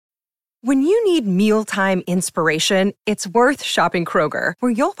When you need mealtime inspiration, it's worth shopping Kroger,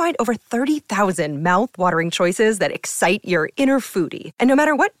 where you'll find over 30,000 mouth-watering choices that excite your inner foodie. And no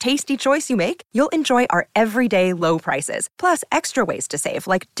matter what tasty choice you make, you'll enjoy our everyday low prices, plus extra ways to save,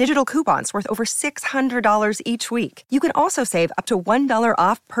 like digital coupons worth over $600 each week. You can also save up to $1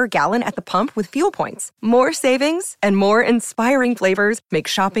 off per gallon at the pump with fuel points. More savings and more inspiring flavors make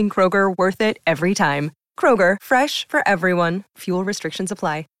shopping Kroger worth it every time. Kroger, fresh for everyone. Fuel restrictions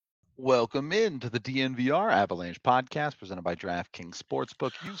apply. Welcome in to the DNVR Avalanche Podcast presented by DraftKings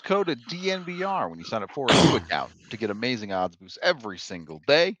Sportsbook. Use code DNVR when you sign up for a new account to get amazing odds boosts every single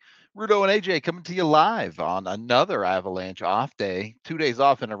day. Rudo and AJ coming to you live on another Avalanche off day. 2 days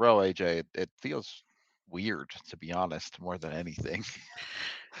off in a row, AJ. It feels weird, to be honest, more than anything.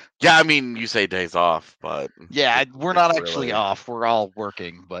 Yeah, I mean, you say days off, but... Yeah, we're not actually off. We're all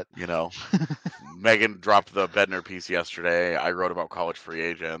working, but... You know, Megan dropped the Bednar piece yesterday. I wrote about college free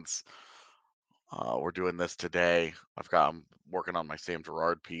agents. We're doing this today. I'm working on my Sam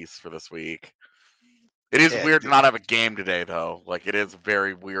Girard piece for this week. It is weird to not have a game today, though. Like, it is a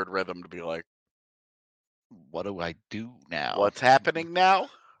very weird rhythm to be like... What do I do now? What's happening now?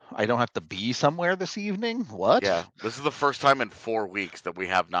 I don't have to be somewhere this evening? What? Yeah, this is the first time in 4 weeks that we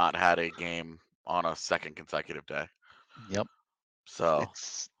have not had a game on a second consecutive day. Yep. So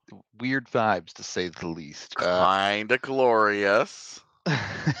it's weird vibes, to say the least. Kind of glorious.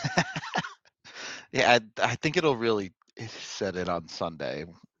 Yeah, I think it'll really set in on Sunday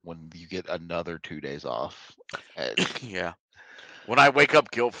when you get another 2 days off. Yeah. When I wake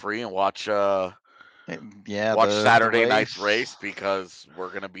up guilt-free and watch Saturday night's race, because we're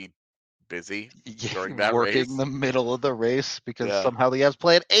going to be busy during that working race. The middle of the race because somehow the Avs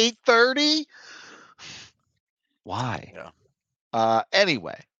play at 8:30. Why? Yeah.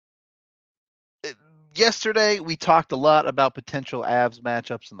 Anyway, yesterday we talked a lot about potential Avs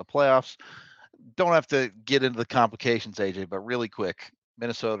matchups in the playoffs. Don't have to get into the complications, AJ, but really quick,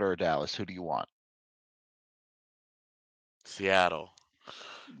 Minnesota or Dallas, who do you want? Seattle.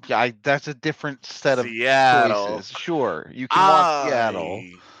 Yeah, that's a different set of choices. Sure, you can want Seattle.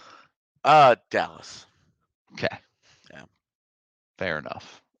 Dallas. Okay. Yeah. Fair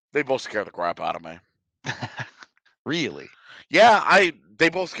enough. They both scare the crap out of me. Really? Yeah, they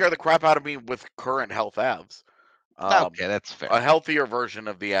both scare the crap out of me with current health Avs. Okay, that's fair. A healthier version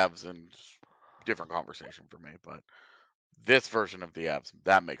of the Avs, and different conversation for me, but this version of the Avs,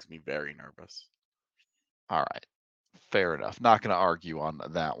 that makes me very nervous. All right. Fair enough. Not going to argue on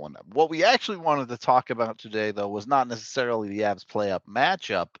that one. What we actually wanted to talk about today, though, was not necessarily the Avs play-up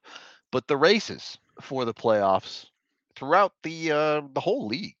matchup, but the races for the playoffs throughout the whole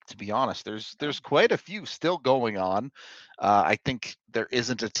league. To be honest, there's quite a few still going on. I think there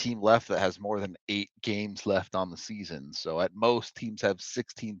isn't a team left that has more than 8 games left on the season. So at most, teams have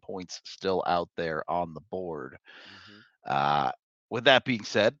 16 points still out there on the board. Mm-hmm. With that being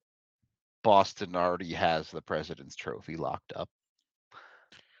said, Boston already has the President's Trophy locked up.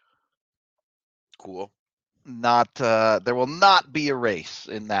 Cool. There will not be a race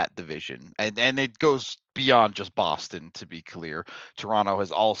in that division, and it goes beyond just Boston. To be clear, Toronto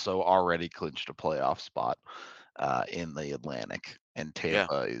has also already clinched a playoff spot in the Atlantic, and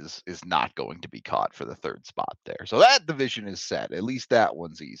Tampa is not going to be caught for the 3rd spot there. So that division is set. At least that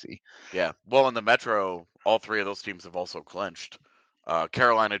one's easy. Yeah. Well, in the Metro, all 3 of those teams have also clinched.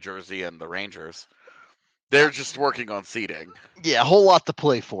 Carolina, Jersey, and the Rangers. They're just working on seeding. Yeah, a whole lot to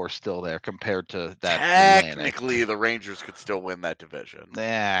play for still there compared to that. Technically, Atlantic. The Rangers could still win that division.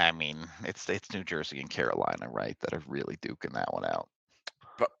 Yeah, I mean, it's New Jersey and Carolina, right, that are really duking that one out.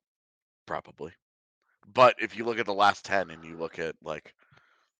 But probably. But if you look at the last 10 and you look at, like...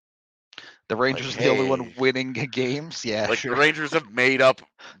 The Rangers are the only one winning games? Yeah, like, sure. The Rangers have made up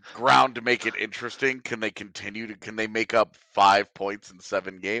ground to make it interesting. Can they make up 5 points in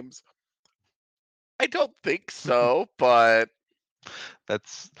 7 games? I don't think so, but...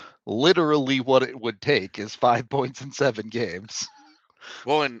 That's literally what it would take, is 5 points in 7 games.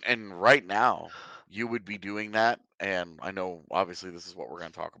 Well, and right now, you would be doing that, and I know, obviously, this is what we're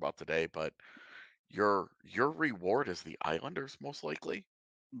going to talk about today, but your reward is the Islanders, most likely?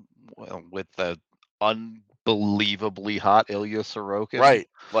 Well, with the unbelievably hot Ilya Sorokin. Right.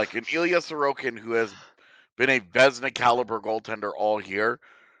 Like, an Ilya Sorokin who has been a Vezina caliber goaltender all year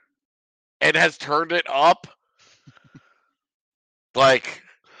and has turned it up. Like,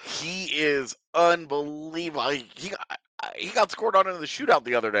 he is unbelievable. He got scored on in the shootout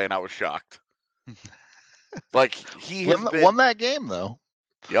the other day, and I was shocked. Like, he won that game, though.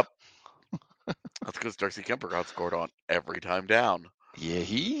 Yep. That's because Darcy Kemper got scored on every time down.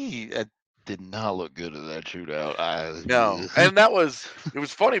 Yeah, Did not look good at that shootout. No, and it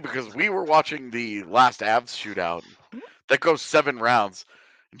was funny because we were watching the last Avs shootout that goes 7 rounds.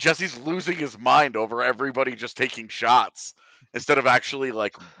 Jesse's losing his mind over everybody just taking shots instead of actually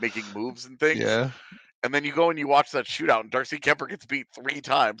like making moves and things. Yeah. And then you go and you watch that shootout, and Darcy Kemper gets beat 3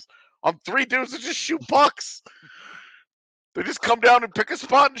 times on 3 dudes that just shoot pucks. They just come down and pick a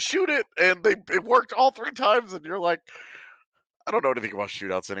spot and shoot it, and it worked all 3 times. And you're like, I don't know anything about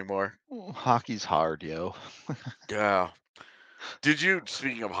shootouts anymore. Hockey's hard, yo. Yeah.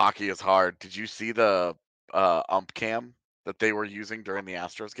 Speaking of hockey is hard, did you see the ump cam that they were using during the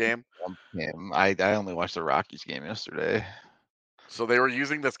Astros game? I only watched the Rockies game yesterday. So they were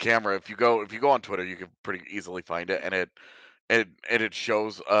using this camera. If you go on Twitter, you can pretty easily find it, and it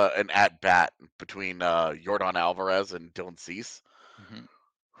shows an at bat between Yordan Alvarez and Dylan Cease.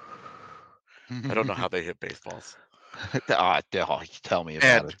 I don't know how they hit baseballs. Tell me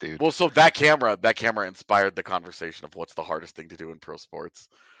about it, dude. Well, so that camera inspired the conversation of what's the hardest thing to do in pro sports.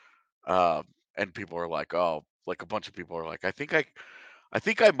 And people are like, oh, like a bunch of people are like, I think I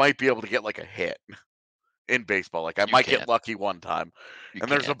might be able to get like a hit in baseball. Like I might get lucky one time.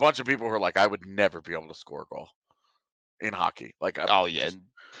 And there's a bunch of people who are like, I would never be able to score a goal in hockey. Like,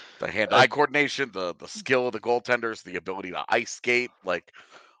 the hand-eye coordination, the skill of the goaltenders, the ability to ice skate, like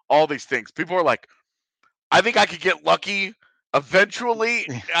all these things. People are like, I think I could get lucky. Eventually,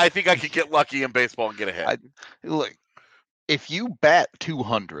 I think I could get lucky in baseball and get a hit. Look, if you bat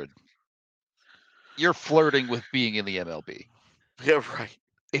 200, you're flirting with being in the MLB. Yeah, right.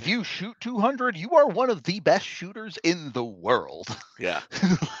 If you shoot 200, you are one of the best shooters in the world. Yeah.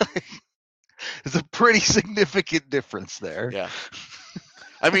 There's a pretty significant difference there. Yeah.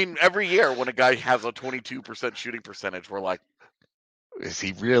 I mean, every year when a guy has a 22% shooting percentage, we're like, is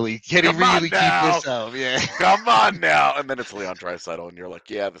he really? Can he really keep this up? Yeah. Come on now. And then it's Leon Draisaitl, and you're like,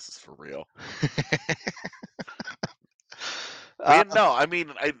 yeah, this is for real. No, I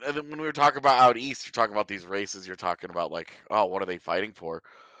mean, when we were talking about out east, you're talking about these races, you're talking about like, oh, what are they fighting for?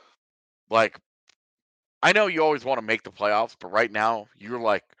 Like, I know you always want to make the playoffs, but right now you're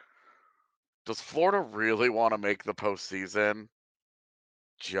like, does Florida really want to make the postseason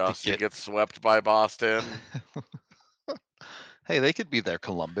just to get swept by Boston? Hey, they could be their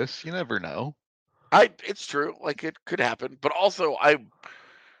Columbus. You never know. It's true. Like, it could happen. But also,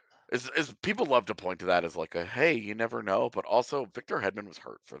 as people love to point to that as like hey, you never know. But also, Victor Hedman was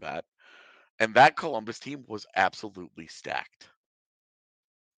hurt for that. And that Columbus team was absolutely stacked.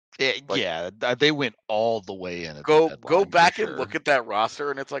 They went all the way in. Go back and look at that roster,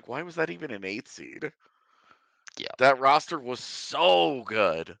 and it's like, why was that even an 8th seed? Yeah. That roster was so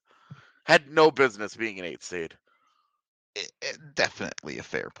good. Had no business being an 8th seed. Definitely a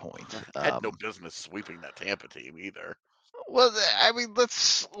fair point. Had no business sweeping that Tampa team either. Well, I mean,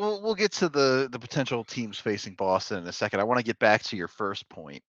 we'll get to the potential teams facing Boston in a second. I want to get back to your first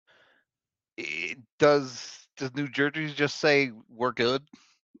point. Does New Jersey just say we're good?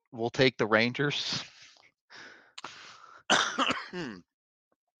 We'll take the Rangers? I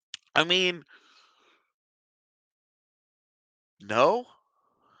mean, no.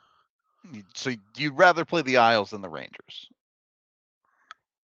 So you'd rather play the Isles than the Rangers?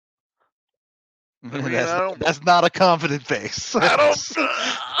 I mean, that's not a confident face. I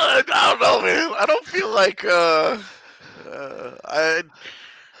don't know, man. I don't feel like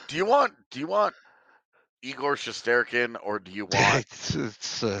do you want Igor Shesterkin, or do you want do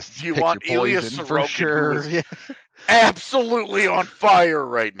you want Ilya Sorokin, for sure. Who is absolutely on fire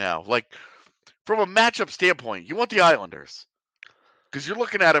right now? Like, from a matchup standpoint, you want the Islanders. Because you're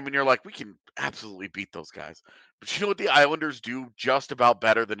looking at them and you're like, we can absolutely beat those guys. But you know what the Islanders do just about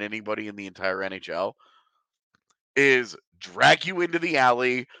better than anybody in the entire NHL? Is drag you into the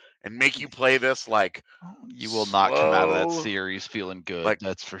alley and make you play this like you will not come out of that series feeling good. Like,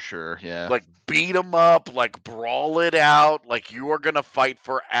 that's for sure. Yeah. Like, beat them up, like brawl it out. Like, you are going to fight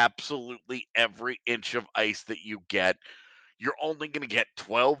for absolutely every inch of ice that you get. You're only going to get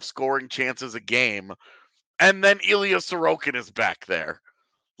 12 scoring chances a game. And then Ilya Sorokin is back there.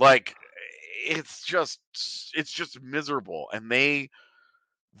 Like, it's just miserable. And they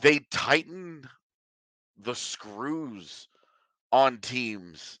tighten the screws on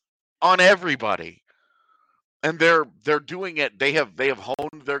teams, on everybody. And they're doing it. They have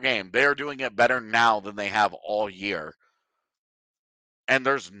honed their game. They are doing it better now than they have all year. And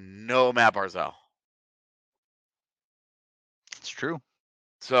there's no Matt Barzal. It's true.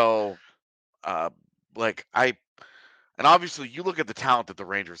 So, and obviously you look at the talent that the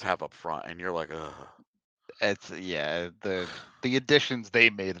Rangers have up front, and you're like, ugh. It's the additions they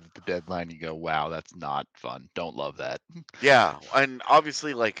made at the deadline. You go, wow, that's not fun. Don't love that. Yeah, and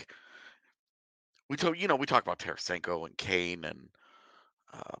obviously, like, we talk about Tarasenko and Kane and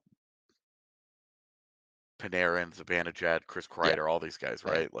uh, Panarin, Zibanejad, Chris Yeah. Kreider, all these guys,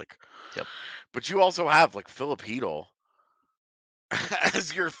 Right. right? Like, Yep. but you also have like Filipino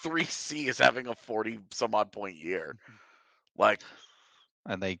as your 3C is having a 40 some odd point year. Like,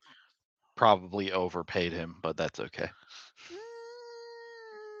 And they probably overpaid him, but that's okay.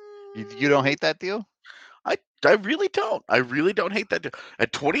 You don't hate that deal? I really don't. I really don't hate that deal.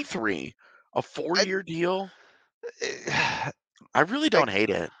 At 23, a 4-year deal. I really don't hate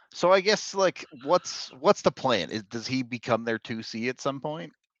it. So I guess like what's the plan? Does he become their 2C at some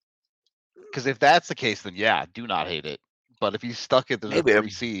point? Because if that's the case, then yeah, do not hate it. But if he's stuck at the Maybe.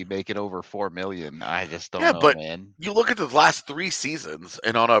 3C making over $4 million, I just don't Yeah, know, but man. you look at the last 3 seasons,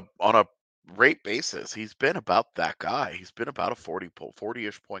 and on a rate basis, he's been about that guy. He's been about a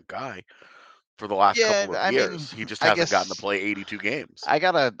 40-ish point guy for the last couple of years. He just I hasn't gotten to guess play 82 games. I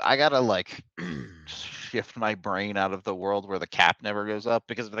gotta like shift my brain out of the world where the cap never goes up,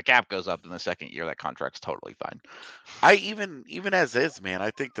 because if the cap goes up in the second year, that contract's totally fine. I even as is, man,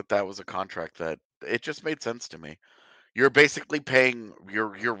 I think that was a contract that it just made sense to me. You're basically paying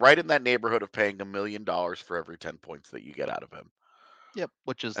you're right in that neighborhood of paying $1 million for every 10 points that you get out of him. Yep,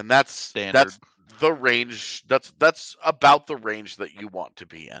 which is And that's standard. the range. That's about the range that you want to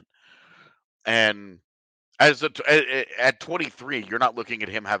be in. And as at 23, you're not looking at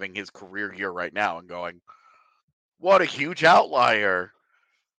him having his career year right now and going, "What a huge outlier."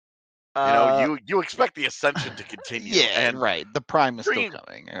 You expect the ascension to continue. Yeah, and right. The prime is bringing, still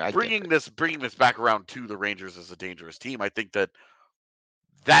coming. bringing this back around to the Rangers as a dangerous team, I think that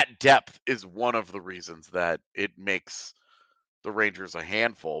depth is one of the reasons that it makes the Rangers a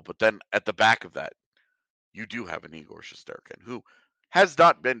handful. But then at the back of that, you do have an Igor Shesterkin, who has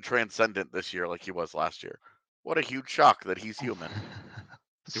not been transcendent this year like he was last year. What a huge shock that he's human.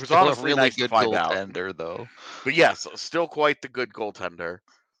 It was Still honestly a really nice to good find out. goaltender, though. But yes, still quite the good goaltender.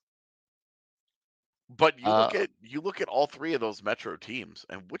 But you look at all three of those Metro teams,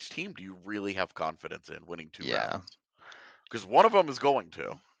 and which team do you really have confidence in winning 2 rounds? Because one of them is going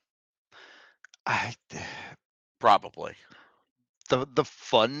to. Probably. The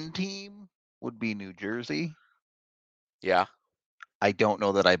fun team would be New Jersey. Yeah. I don't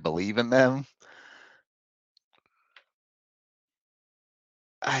know that I believe in them.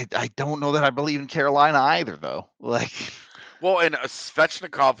 I don't know that I believe in Carolina either, though. Like, well, and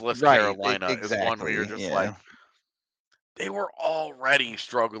Svechnikov-less right, Carolina exactly, is one where you're just like, they were already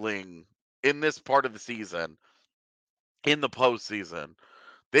struggling in this part of the season, in the postseason.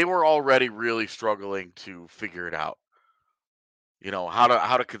 They were already really struggling to figure it out.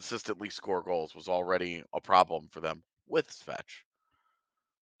 How to consistently score goals was already a problem for them with Svech.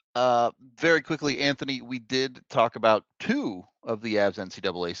 Very quickly, Anthony, we did talk about 2 of the Avs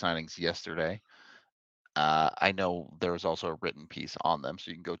NCAA signings yesterday. I know there was also a written piece on them, so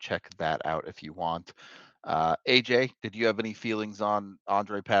you can go check that out if you want. AJ, did you have any feelings on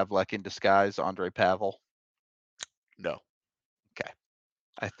Andrei Pavlik in disguise, Andrei Pavel? No. Okay,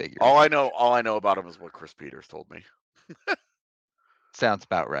 I figured. All I know about him is what Chris Peters told me. Sounds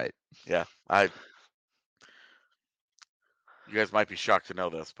about right. Yeah, you guys might be shocked to know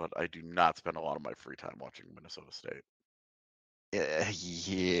this, but I do not spend a lot of my free time watching Minnesota State.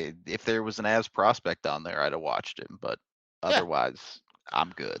 Yeah, if there was an Avs prospect on there, I'd have watched him, but otherwise,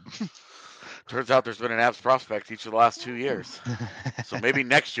 I'm good. Turns out there's been an Avs prospect each of the last 2 years. So maybe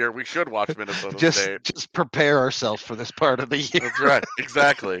next year we should watch Minnesota State. Just prepare ourselves for this part of the year. That's right.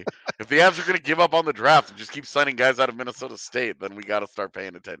 Exactly. If the Avs are going to give up on the draft and just keep signing guys out of Minnesota State, then we got to start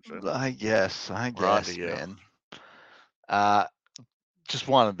paying attention. I guess, man. Just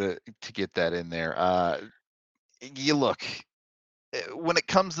wanted to get that in there. You look, when it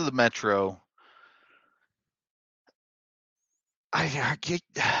comes to the Metro,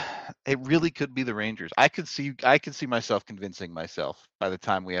 it really could be the Rangers. I could see myself convincing myself by the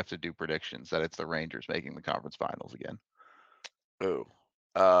time we have to do predictions that it's the Rangers making the conference finals again. Ooh,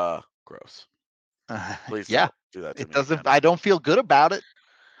 gross. Please don't do that to me again. I don't feel good about it.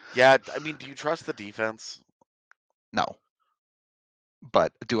 Yeah, I mean, do you trust the defense? No.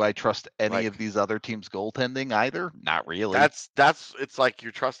 But do I trust any of these other teams' goaltending either? Not really. It's like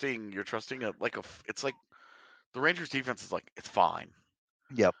you're trusting it's like the Rangers defense is like, it's fine.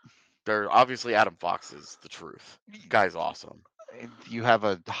 Yep. They're obviously Adam Fox is the truth. Guy's awesome. You have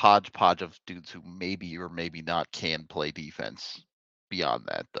a hodgepodge of dudes who maybe or maybe not can play defense beyond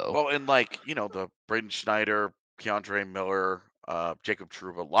that, though. Well, and the Braden Schneider, Keandre Miller, Jacob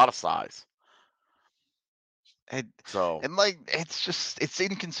Trouba, a lot of size. And it's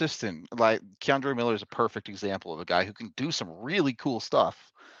inconsistent. Like Keandre Miller is a perfect example of a guy who can do some really cool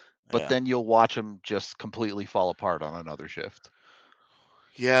stuff, but then you'll watch them just completely fall apart on another shift.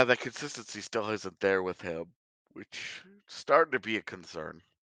 Yeah, that consistency still isn't there with him, which is starting to be a concern.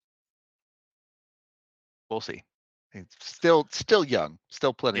 We'll see. He's still young,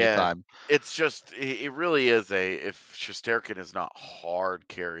 still plenty of time. It's just it really is if Shesterkin is not hard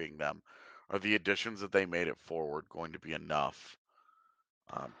carrying them, are the additions that they made at forward going to be enough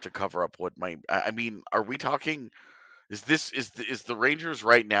to cover up what might? I mean, are we talking? Is the Rangers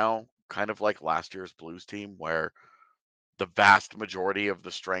right now kind of like last year's Blues team where the vast majority of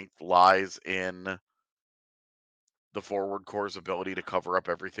the strength lies in the forward core's ability to cover up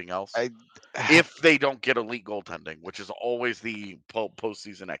everything else? If they don't get elite goaltending, which is always the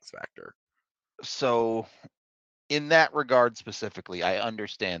postseason X factor. So, in that regard specifically, I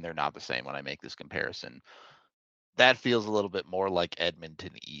understand they're not the same when I make this comparison. That feels a little bit more like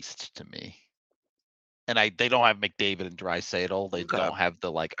Edmonton East to me. And they don't have McDavid and Draisaitl. They don't have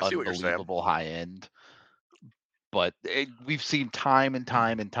the unbelievable high end. But we've seen time and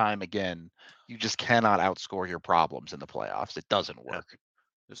time and time again, you just cannot outscore your problems in the playoffs. It doesn't work. Yeah,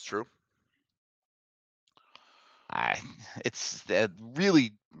 it's true. It's a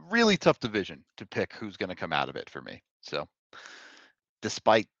really, really tough division to pick who's going to come out of it for me. So,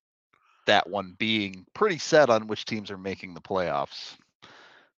 despite that one being pretty set on which teams are making the playoffs,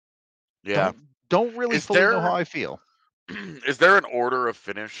 don't really fully know how I feel. Is there an order of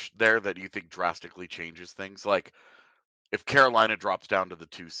finish there that you think drastically changes things? Like, if Carolina drops down to the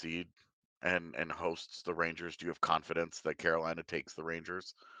 2 seed and hosts the Rangers, do you have confidence that Carolina takes the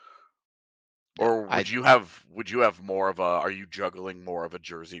Rangers? Or would you have more of a? Are you juggling more of a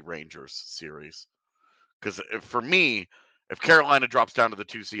Jersey Rangers series? Because for me, if Carolina drops down to the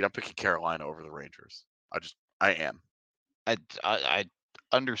 2 seed, I'm picking Carolina over the Rangers. I am. I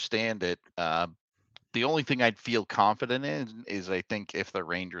understand it. The only thing I'd feel confident in is I think if the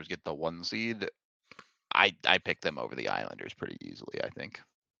Rangers get the 1 seed, I pick them over the Islanders pretty easily, I think.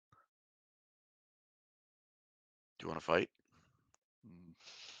 Do you want to fight?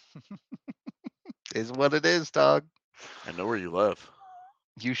 Is what it is, dog. I know where you live.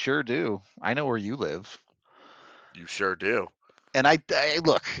 You sure do. I know where you live. You sure do. And I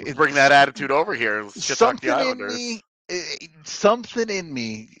look. Bring that attitude over here. Let's shit talk the Islanders. Something in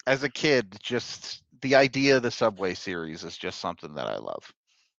me as a kid, just the idea of the Subway Series is just something that I love.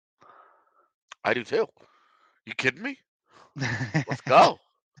 I do too. You kidding me? Let's go.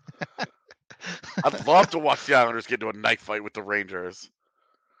 I'd love to watch the Islanders get into a knife fight with the Rangers.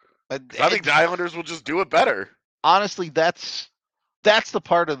 I think the Islanders will just do it better. Honestly, that's the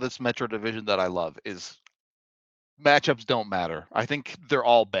part of this Metro Division that I love is matchups don't matter. I think they're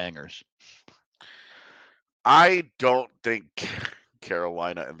all bangers. I don't think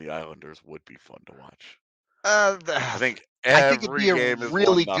Carolina and the Islanders would be fun to watch. I think it'd be a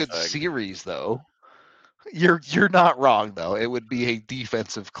really good series, though. You're not wrong, though. It would be a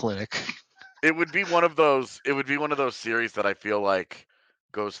defensive clinic. It would be one of those. It would be one of those series that I feel like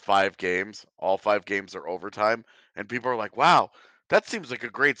goes 5 games. All 5 games are overtime, and people are like, "Wow, that seems like a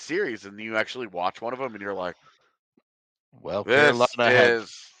great series." And you actually watch one of them, and you're like, "Well, Carolina had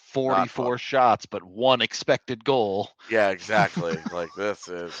 44 shots, but 1 expected goal." Yeah, exactly. Like, this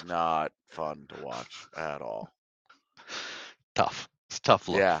is not fun to watch at all. Tough. It's a tough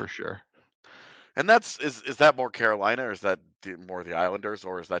look for sure. And is that more Carolina, or is that more the Islanders,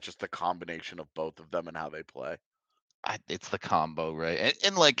 or is that just the combination of both of them and how they play? It's the combo, right?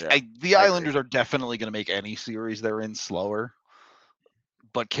 And the Islanders are definitely going to make any series they're in slower.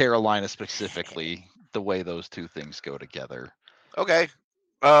 But Carolina specifically, the way those two things go together. Okay.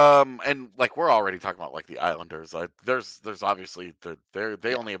 And like we're already talking about like the Islanders. Like there's obviously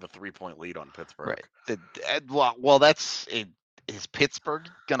they only have a 3-point lead on Pittsburgh. Right. Well, that's it. Is Pittsburgh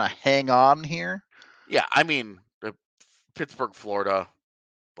gonna hang on here? Yeah, I mean, Pittsburgh, Florida.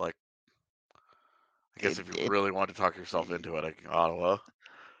 Like, I guess if you really want to talk yourself into it, Ottawa.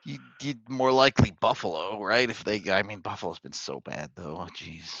 You'd more likely Buffalo, right? Buffalo's been so bad though. Oh,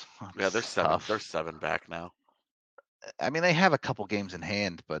 jeez. Yeah, they're 7. Tough. They're 7 back now. I mean, they have a couple games in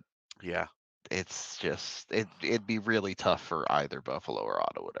hand, but yeah, it's just it'd be really tough for either Buffalo or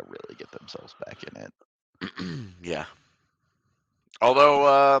Ottawa to really get themselves back in it. Yeah.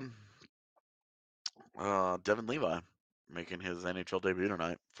 Although Devin Levi making his NHL debut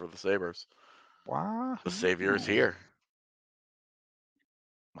tonight for the Sabres. Wow. The Savior is here.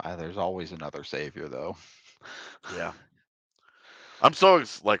 There's always another Savior, though. Yeah. I'm so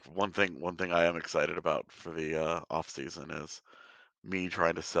one thing I am excited about for the off season is me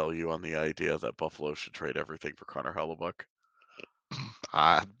trying to sell you on the idea that Buffalo should trade everything for Connor Hellebuyck.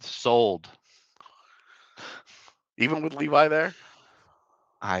 Sold. Even with Levi there?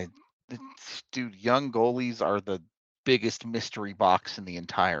 Dude, young goalies are the biggest mystery box in the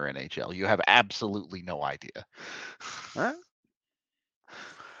entire NHL. You have absolutely no idea. Huh?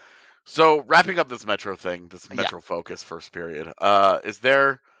 So wrapping up this Metro thing, this Yeah. Metro focus first period, is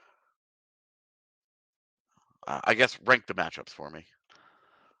there? I guess rank the matchups for me.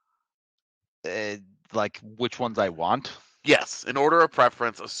 Like which ones I want? Yes, in order of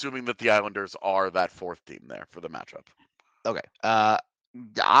preference, assuming that the Islanders are that fourth team there for the matchup. Okay.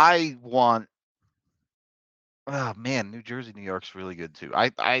 I want. Oh man, New Jersey, New York's really good too.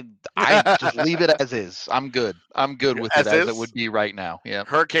 I just leave it as is. I'm good. I'm good with it as it would be right now. Yeah.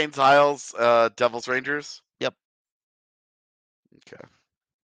 Hurricanes, Isles, Devils, Rangers. Yep. Okay.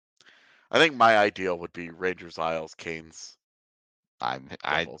 I think my ideal would be Rangers, Isles, Canes.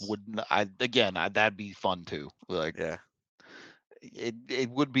 I wouldn't. That'd be fun too. Like, yeah. It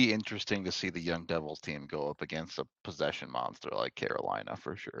would be interesting to see the young Devils team go up against a possession monster like Carolina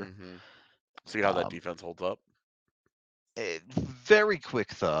for sure. Mm-hmm. See how that defense holds up. Very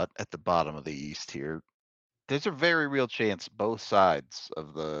quick thought at the bottom of the East here. There's a very real chance both sides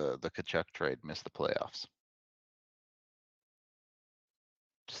of the Tkachuk trade miss the playoffs.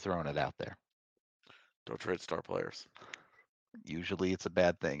 Just throwing it out there. Don't trade star players. Usually it's a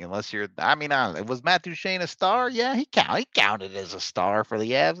bad thing, unless you're. I mean, was Matt Duchene a star? Yeah, he counted as a star for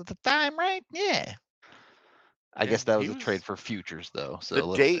the Avs at the time, right? Yeah. I guess that was a trade for futures, though. So a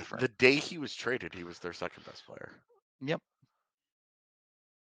little different. The day he was traded, he was their second best player. Yep.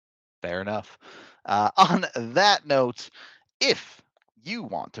 Fair enough. On that note, if you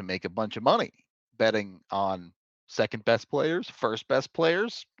want to make a bunch of money betting on second best players, first best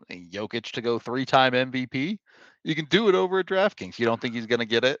players, Jokic to go 3-time MVP, you can do it over at DraftKings. You don't think he's going to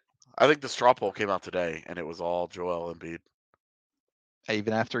get it? I think the straw poll came out today, and it was all Joel Embiid.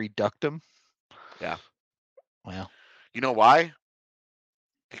 Even after he ducked him? Yeah. Well. You know why?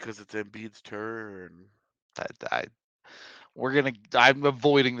 Because it's Embiid's turn. I'm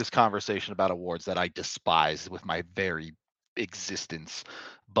avoiding this conversation about awards that I despise with my very existence.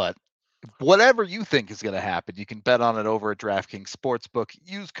 But whatever you think is going to happen, you can bet on it over at DraftKings Sportsbook.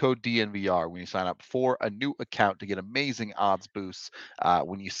 Use code DNVR when you sign up for a new account to get amazing odds boosts.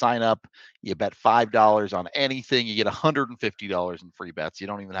 When you sign up, you bet $5 on anything, you get $150 in free bets. You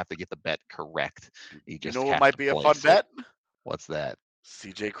don't even have to get the bet correct. You know what might be a fun bet? What's that?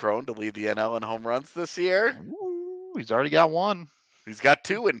 CJ Cron to lead the NL in home runs this year. Ooh, he's already got one. He's got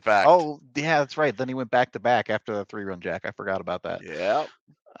two, in fact. Oh, yeah, that's right. Then he went back to back after the 3-run jack. I forgot about that. Yeah.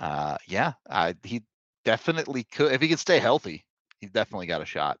 He definitely could. If he could stay healthy, he's definitely got a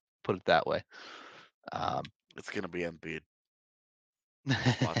shot. Put it that way. It's going to be Embiid.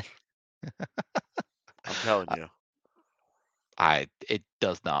 Watch. I'm telling you. It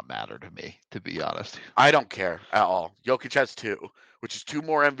does not matter to me, to be honest. I don't care at all. Jokic has 2, which is 2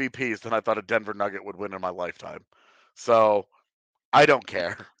 more MVPs than I thought a Denver Nugget would win in my lifetime. So I don't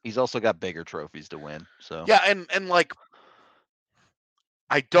care. He's also got bigger trophies to win. So yeah, and like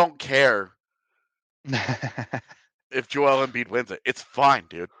I don't care if Joel Embiid wins it. It's fine,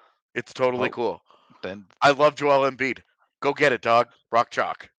 dude. It's totally cool. Then I love Joel Embiid. Go get it, dog. Rock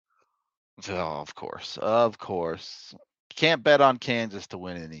chalk. Oh, of course. Can't bet on Kansas to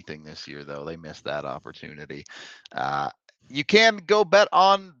win anything this year, though. They missed that opportunity. You can go bet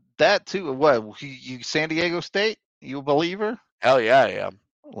on that too. What? You San Diego State? You a believer? Hell yeah, I am.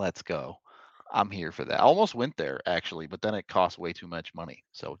 Let's go. I'm here for that. I almost went there actually, but then it cost way too much money,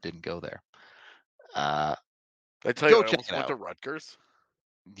 so didn't go there. I tell you, I almost went to Rutgers.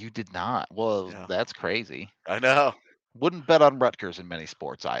 You did not. Well, that's crazy. I know. Wouldn't bet on Rutgers in many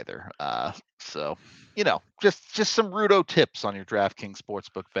sports either. So, just some Rudo tips on your DraftKings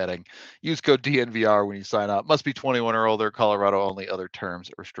Sportsbook betting. Use code DNVR when you sign up. Must be 21 or older. Colorado only. Other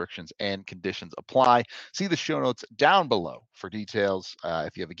terms, restrictions, and conditions apply. See the show notes down below for details.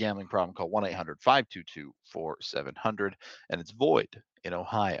 If you have a gambling problem, call 1-800-522-4700, and it's void in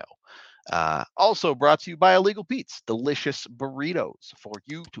Ohio. Also brought to you by Illegal Pete's, delicious burritos for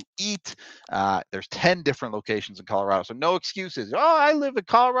you to eat. There's 10 different locations in Colorado, so no excuses. Oh, I live in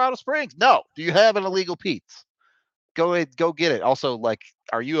Colorado Springs. No, do you have an Illegal Pete's? Go get it. Also,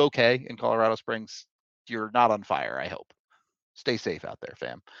 are you okay in Colorado Springs? You're not on fire, I hope. Stay safe out there,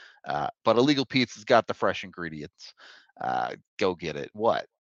 fam. But Illegal Pete's has got the fresh ingredients. Go get it. What?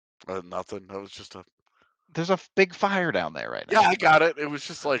 Nothing. That was just There's a big fire down there right now. Yeah, I got it. It was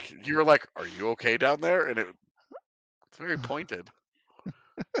just like, you were like, are you okay down there? And it's very pointed.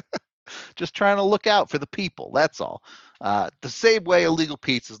 Just trying to look out for the people. That's all. The same way Illegal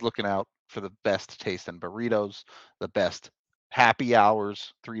Pete's is looking out for the best taste in burritos, the best happy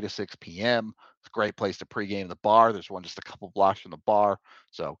hours, 3 to 6 p.m., It's a great place to pregame the bar. There's one just a couple blocks from the bar.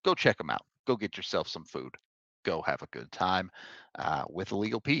 So go check them out. Go get yourself some food. Go have a good time with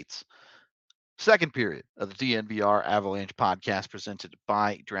Illegal Pete's. Second period of the DNVR Avalanche podcast presented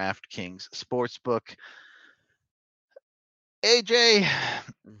by DraftKings Sportsbook. AJ,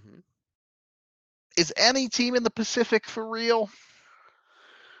 is any team in the Pacific for real?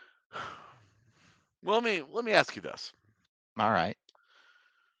 Well, let me ask you this. All right.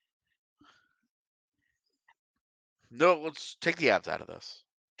 No, let's take the Avs out of this.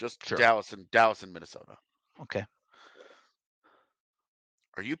 Just Sure. Dallas and Minnesota. Okay.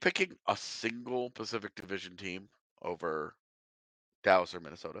 Are you picking a single Pacific Division team over Dallas or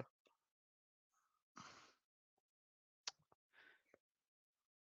Minnesota?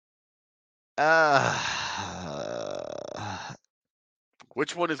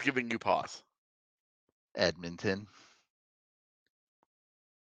 Which one is giving you pause? Edmonton.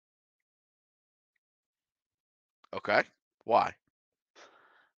 Okay. Why?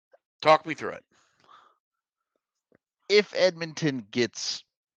 Talk me through it. If Edmonton gets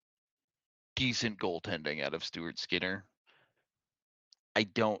decent goaltending out of Stuart Skinner, I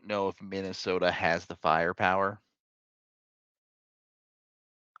don't know if Minnesota has the firepower.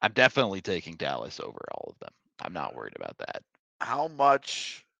 I'm definitely taking Dallas over all of them. I'm not worried about that. How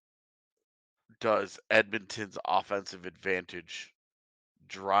much does Edmonton's offensive advantage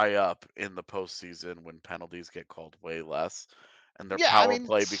dry up in the postseason when penalties get called way less and their power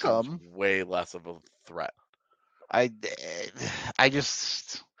play becomes way less of a threat?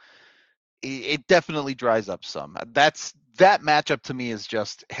 It definitely dries up some. That matchup to me is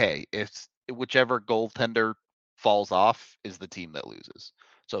just, hey, if whichever goaltender falls off is the team that loses.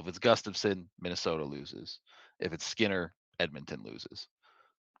 So if it's Gustafsson, Minnesota loses. If it's Skinner, Edmonton loses.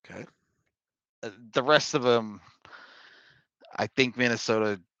 Okay. The rest of them, I think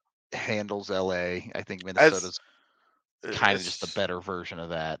Minnesota handles LA. I think Minnesota's kind of just a better version of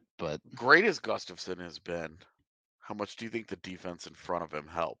that. But great as Gustafsson has been, how much do you think the defense in front of him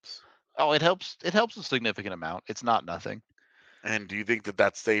helps? Oh, it helps. It helps a significant amount. It's not nothing. And do you think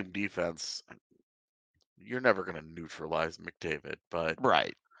that same defense, you're never going to neutralize McDavid, but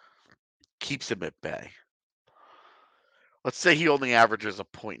right, keeps him at bay? Let's say he only averages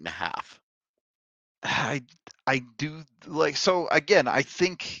 1.5 points. I do like, so again, I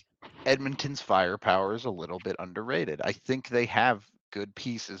think Edmonton's firepower is a little bit underrated. I think they have good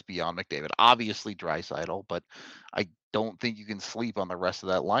pieces beyond McDavid. Obviously Draisaitl, but I don't think you can sleep on the rest of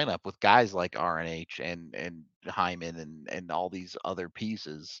that lineup with guys like RNH and Hyman and all these other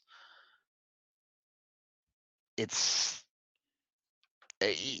pieces. It's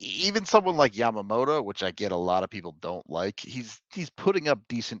even someone like Yamamoto, which I get a lot of people don't like. He's putting up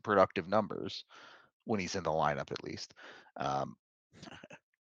decent productive numbers when he's in the lineup, at least.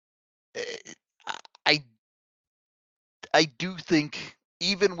 I do think,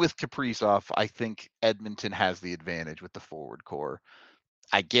 even with Kaprizov, I think Edmonton has the advantage with the forward core.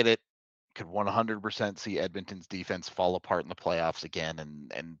 I get it. Could 100% see Edmonton's defense fall apart in the playoffs again,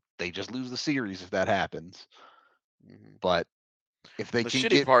 and they just lose the series if that happens. But if they the can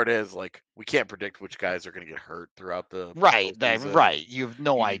shitty part is, like, we can't predict which guys are going to get hurt throughout the right. You have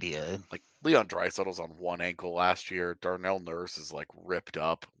no idea. Like, Leon Draisaitl's on one ankle last year. Darnell Nurse is like ripped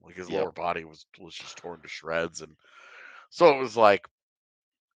up, like his lower body was just torn to shreds, and so it was like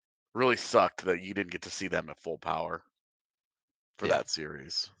really sucked that you didn't get to see them at full power for that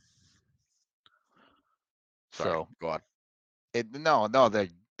series. Sorry, So go on.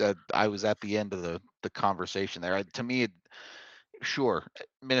 That I was at the end of the conversation there. To me, sure,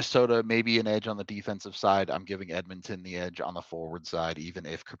 Minnesota maybe an edge on the defensive side. I'm giving Edmonton the edge on the forward side, even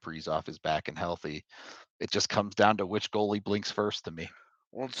if Kaprizov is back and healthy. It just comes down to which goalie blinks first to me.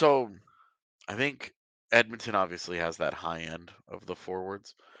 Well, so I think Edmonton obviously has that high end of the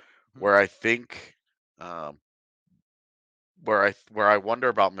forwards, where I think where I wonder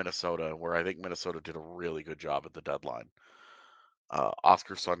about Minnesota, where I think Minnesota did a really good job at the deadline.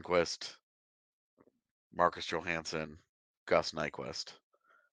 Oscar Sundqvist, Marcus Johansson, Gus Nyquist.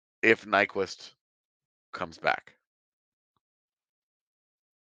 If Nyquist comes back.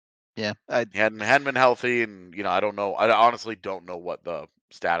 Yeah. He hadn't been healthy, and I don't know. I honestly don't know what the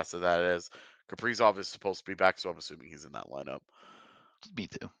status of that is. Kaprizov is supposed to be back, so I'm assuming he's in that lineup. Me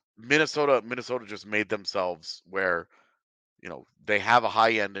too. Minnesota just made themselves where, they have a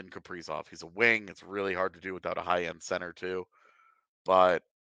high end in Kaprizov. He's a wing. It's really hard to do without a high end center too. But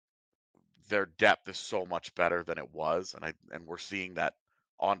their depth is so much better than it was, and we're seeing that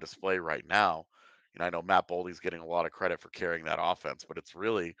on display right now. I know Matt Boldy's getting a lot of credit for carrying that offense, but it's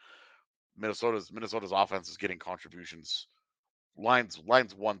really Minnesota's offense is getting contributions lines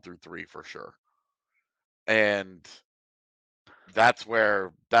 1 through 3 for sure. And that's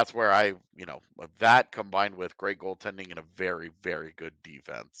where I, that combined with great goaltending and a very, very good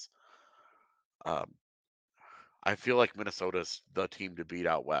defense. I feel like Minnesota's the team to beat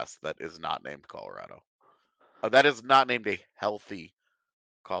out west that is not named Colorado. That is not named a healthy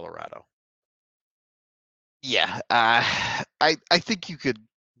Colorado. Yeah, I think you could.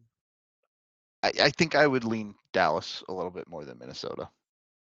 I think I would lean Dallas a little bit more than Minnesota.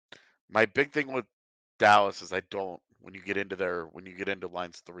 My big thing with Dallas is when you get into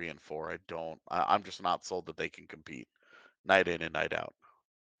lines 3 and 4, I'm just not sold that they can compete night in and night out.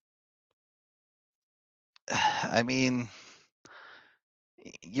 I mean,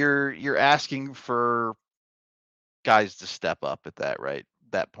 you're asking for guys to step up at that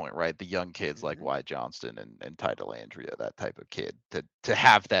point, right? The young kids like Wyatt Johnston and Ty Dellandrea, that type of kid, to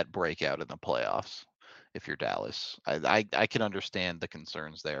have that breakout in the playoffs. If you're Dallas, I can understand the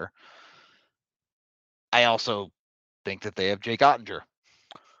concerns there. I also think that they have Jake Ottinger.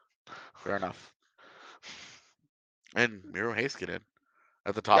 Fair enough. And Miro Heiskanen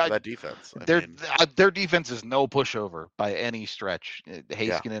at the top of that defense. Their defense is no pushover by any stretch.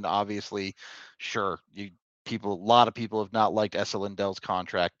 Heiskanen, obviously, sure, a lot of people have not liked Esa Lindell's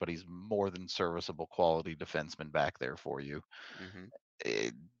contract, but he's more than serviceable quality defenseman back there for you.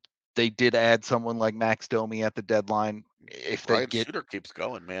 They did add someone like Max Domi at the deadline. If Ryan they get Suter keeps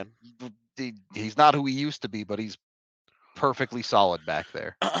going, man. He's not who he used to be, but he's perfectly solid back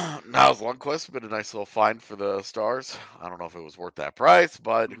there. Niles Lundqvist been a nice little find for the Stars. I don't know if it was worth that price,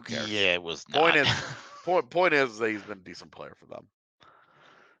 but who cares? Yeah, it was not. Point is that he's been a decent player for them.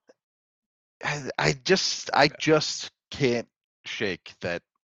 I just can't shake that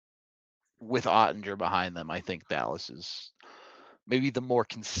with Ottinger behind them. I think Dallas is maybe the more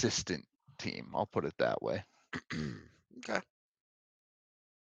consistent team. I'll put it that way. Okay.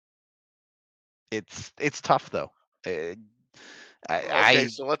 It's tough though. So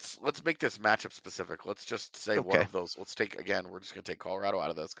let's make this matchup specific. Let's just say one Okay. of those. We're just gonna take Colorado out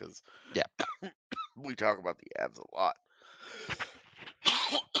of this because yeah, we talk about the Avs a lot.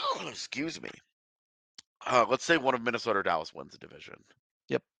 Excuse me. Let's say one of Minnesota or Dallas wins the division.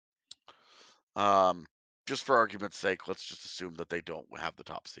 Yep. Just for argument's sake, let's just assume that they don't have the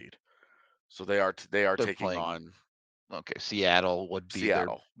top seed. So they're taking playing, on. Okay, Seattle would be their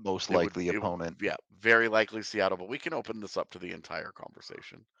most likely opponent. Yeah, very likely Seattle, but we can open this up to the entire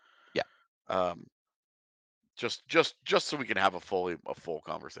conversation. Yeah. Just so we can have a full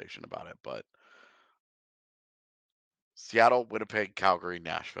conversation about it. But Seattle, Winnipeg, Calgary,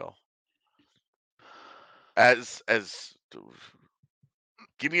 Nashville. As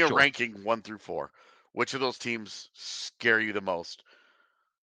give me a ranking 1 through 4. Which of those teams scare you the most?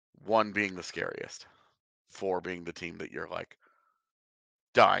 1 being the scariest, 4 being the team that you're like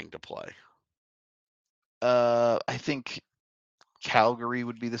dying to play. I think Calgary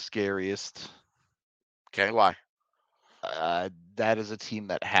would be the scariest. Okay, why? That is a team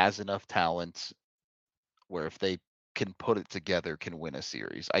that has enough talent where if they can put it together, can win a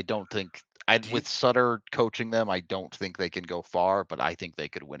series. I don't think with Sutter coaching them, I don't think they can go far, but I think they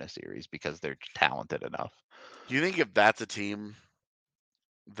could win a series because they're talented enough. Do you think if that's a team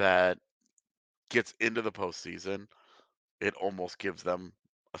that gets into the postseason, it almost gives them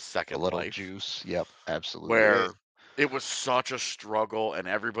a second little life? Juice? Yep, absolutely. Where it was such a struggle and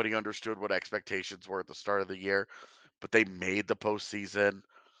everybody understood what expectations were at the start of the year, but they made the postseason.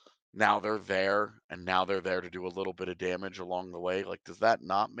 Now they're there, and now they're there to do a little bit of damage along the way. Like, does that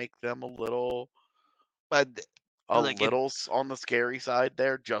not make them a little on the scary side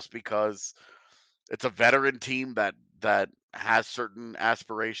there, just because it's a veteran team that has certain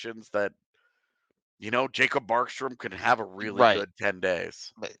aspirations that, Jacob Markstrom could have a really good 10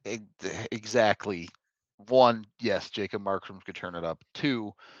 days. Exactly. 1, yes, Jacob Markstrom could turn it up.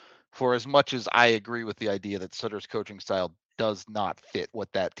 2, for as much as I agree with the idea that Sutter's coaching style does not fit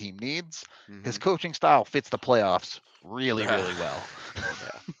what that team needs, his coaching style fits the playoffs really, really well.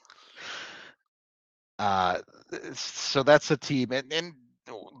 So that's a team, and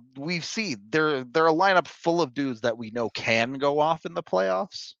we've seen they're a lineup full of dudes that we know can go off in the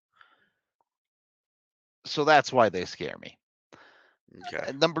playoffs. So that's why they scare me.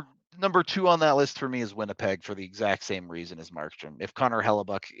 Okay. Number 2 on that list for me is Winnipeg for the exact same reason as Markstrom. If Connor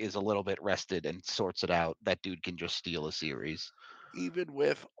Hellebuck is a little bit rested and sorts it out, that dude can just steal a series. Even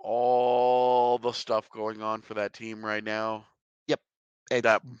with all the stuff going on for that team right now. Yep.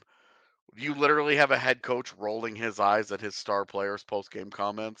 You literally have a head coach rolling his eyes at his star players' post-game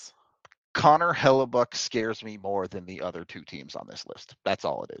comments. Connor Hellebuck scares me more than the other 2 teams on this list. That's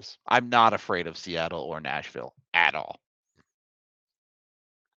all it is. I'm not afraid of Seattle or Nashville at all.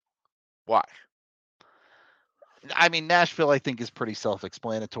 Why? I mean, Nashville, I think, is pretty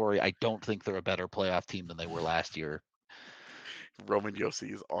self-explanatory. I don't think they're a better playoff team than they were last year. Roman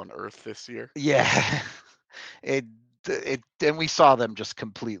Josi is on Earth this year. Yeah, and we saw them just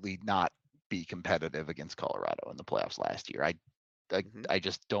completely not be competitive against Colorado in the playoffs last year. I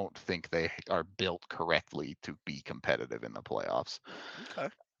just don't think they are built correctly to be competitive in the playoffs. Okay.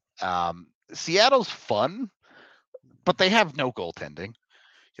 Seattle's fun, but they have no goaltending.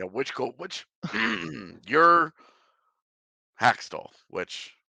 Yeah, you're Hackstall,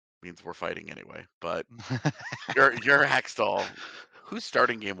 which means we're fighting anyway. But you're Hackstall. Who's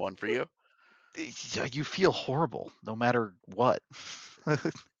starting game 1 for you? You feel horrible no matter what.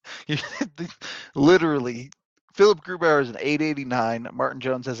 Literally, Philip Grubauer is an 889. Martin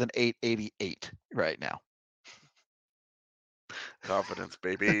Jones has an 888 right now. Confidence,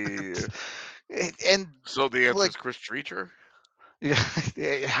 baby. And so the answer like, is Chris Treacher? Yeah,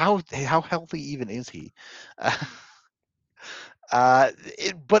 how healthy even is he?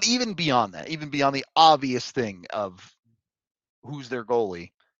 But even beyond that, even beyond the obvious thing of who's their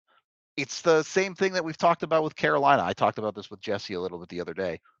goalie, it's the same thing that we've talked about with Carolina. I talked about this with Jesse a little bit the other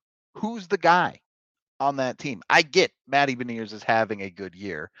day. Who's the guy on that team? I get Matty Beniers is having a good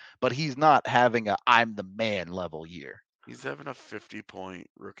year, but he's not having a I'm the man level year. He's having a 50-point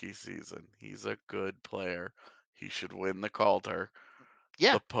rookie season. He's a good player. He should win the Calder.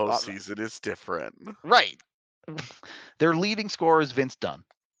 Yeah. The postseason is different. Right. Their leading scorer is Vince Dunn,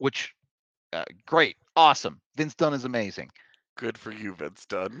 which great, awesome. Vince Dunn is amazing. Good for you, Vince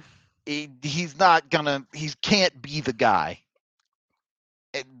Dunn. He's not gonna. He can't be the guy.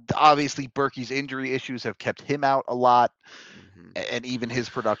 And obviously, Berkey's injury issues have kept him out a lot, and even his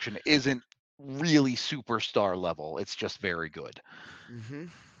production isn't really superstar level. It's just very good.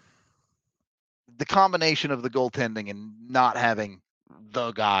 The combination of the goaltending and not having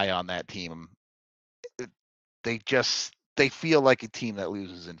the guy on that team, they feel like a team that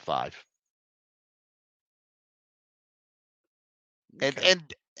loses in 5. Okay.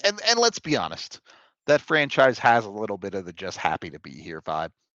 And let's be honest, that franchise has a little bit of the just happy to be here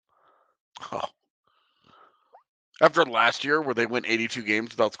vibe. Oh. After last year where they went 82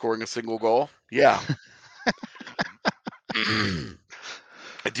 games without scoring a single goal, yeah.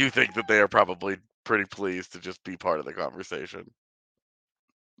 I do think that they are probably pretty pleased to just be part of the conversation.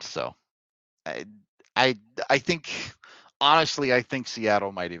 So, I think honestly, I think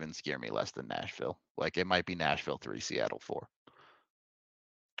Seattle might even scare me less than Nashville. Like it might be Nashville 3, Seattle 4.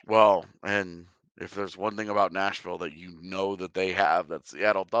 Well, and if there's one thing about Nashville that you know that they have that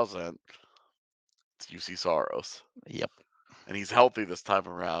Seattle doesn't, it's UC Saros. Yep. And he's healthy this time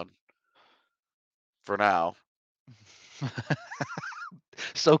around. For now.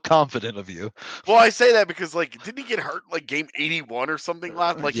 So confident of you. Well, I say that because, like, didn't he get hurt like game 81 or something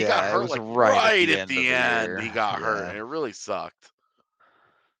last? Like, he got hurt like right at the end. He got hurt, and it really sucked.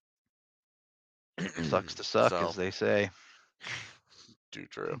 Sucks to suck, as they say. Too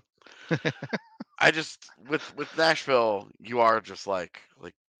true. I just with Nashville, you are just like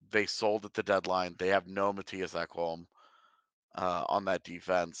they sold at the deadline. They have no Matthias Ekholm on that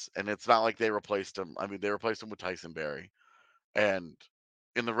defense, and it's not like they replaced him. I mean, they replaced him with Tyson Barrie, and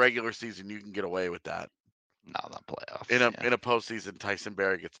in the regular season, you can get away with that. Not the playoffs. In a postseason, Tyson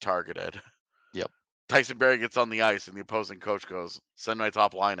Barrie gets targeted. Yep. Tyson Barrie gets on the ice, and the opposing coach goes, "Send my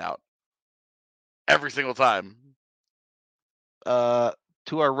top line out." Every single time.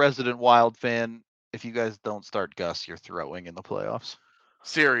 To our resident Wild fan, if you guys don't start Gus, you're throwing in the playoffs.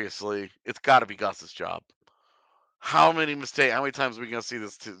 Seriously, it's got to be Gus's job. How many times are we gonna see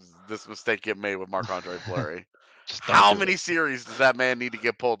this mistake get made with Marc-Andre Fleury? How many series does that man need to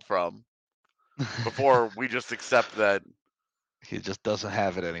get pulled from before we just accept that he just doesn't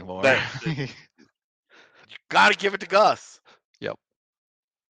have it anymore? You got to give it to Gus. Yep.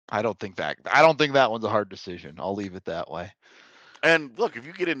 I don't think that one's a hard decision. I'll leave it that way. And look, if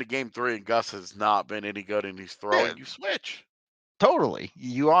you get into game 3 and Gus has not been any good and he's throwing, you switch. Totally.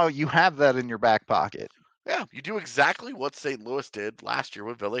 You have that in your back pocket. Yeah, you do exactly what St. Louis did last year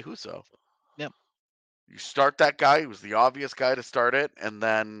with Ville Husso. Yep. You start that guy who was the obvious guy to start it, and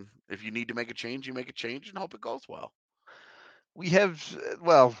then if you need to make a change, you make a change and hope it goes well.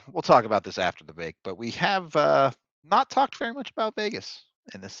 We'll talk about this after the break, but we have not talked very much about Vegas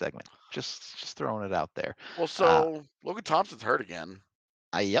in this segment. Just throwing it out there. Well, so Logan Thompson's hurt again.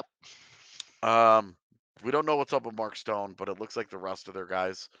 Yep. We don't know what's up with Mark Stone, but it looks like the rest of their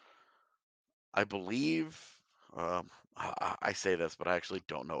guys, I believe, I say this, but I actually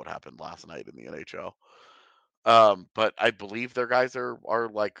don't know what happened last night in the NHL. But I believe their guys are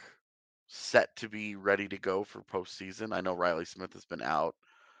like set to be ready to go for postseason. I know Riley Smith has been out.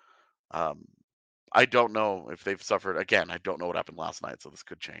 I don't know if they've suffered. Again, I don't know what happened last night, so this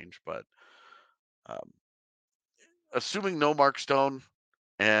could change. But assuming no Mark Stone,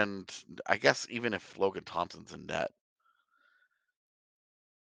 and I guess even if Logan Thompson's in net,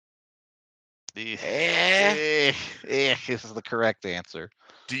 This is the correct answer.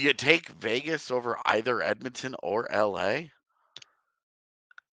 do you take Vegas over either Edmonton or LA?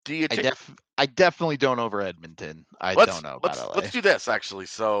 Do you take? I definitely don't over Edmonton. I don't know about LA. Let's do this actually.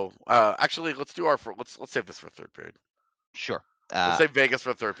 So actually, let's do let's save this for third period. Sure. Let's save Vegas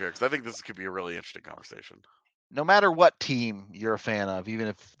for third period because I think this could be a really interesting conversation. No matter what team you're a fan of, even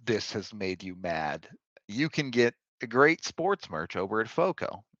if this has made you mad, you can get a great sports merch over at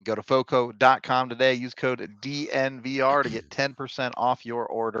FOCO. Go to FOCO.com today. Use code DNVR to get 10% off your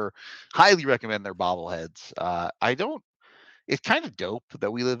order. Highly recommend their bobbleheads. It's kind of dope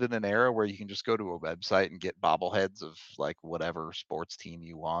that we live in an era where you can just go to a website and get bobbleheads of like whatever sports team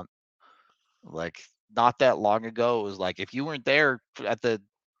you want. Like not that long ago, it was like if you weren't there at the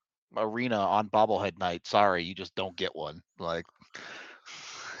arena on bobblehead night, sorry, you just don't get one. Like,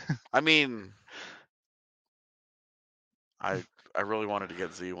 I mean, I really wanted to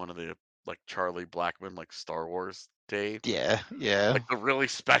get Z one of the like Charlie Blackman like Star Wars Day. Yeah. Like the really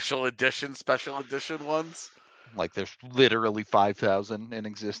special edition ones. Like there's literally 5,000 in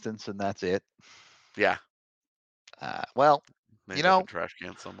existence, and that's it. Yeah. Well, maybe a trash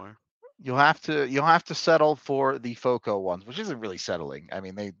can somewhere. You'll have to settle for the FOCO ones, which isn't really settling. I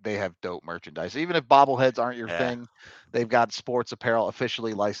mean, they have dope merchandise. Even if bobbleheads aren't your thing, they've got sports apparel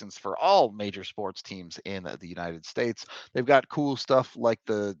officially licensed for all major sports teams in the United States. They've got cool stuff like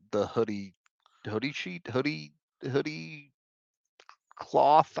the hoodie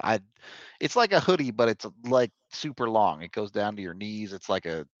cloth. It's like a hoodie, but it's like super long. It goes down to your knees. It's like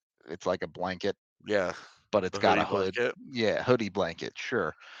a blanket. Yeah. But it's got a hood. Blanket. Yeah, hoodie blanket.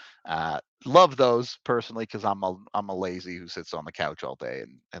 Sure. Love those personally because I'm a lazy who sits on the couch all day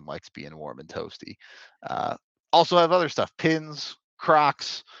and likes being warm and toasty. Also have other stuff, pins,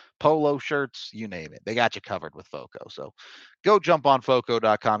 Crocs, polo shirts, you name it. They got you covered with FOCO. So go jump on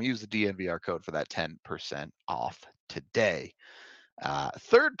FOCO.com, use the DNVR code for that 10% off today.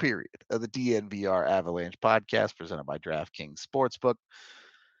 Third period of the DNVR Avalanche podcast presented by DraftKings Sportsbook.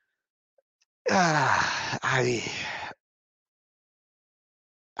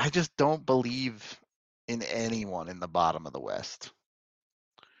 I just don't believe in anyone in the bottom of the West.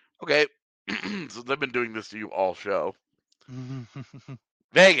 Okay. So they've been doing this to you all show.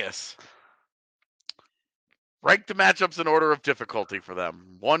 Vegas. Rank the matchups in order of difficulty for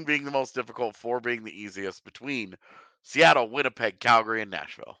them. 1 being the most difficult, 4 being the easiest between Seattle, Winnipeg, Calgary, and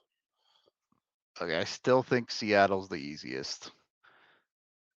Nashville. Okay, I still think Seattle's the easiest.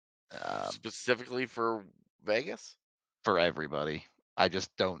 Specifically for Vegas? For everybody. I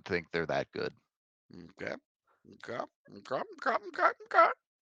just don't think they're that good. Okay.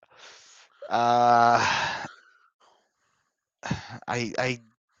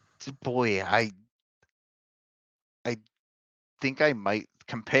 I think I might,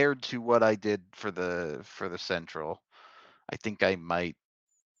 compared to what I did for the Central, I think I might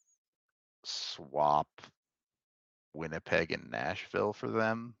swap Winnipeg and Nashville for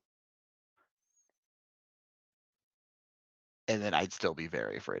them. And then I'd still be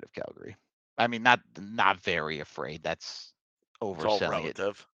very afraid of Calgary. I mean, not very afraid. That's overselling it.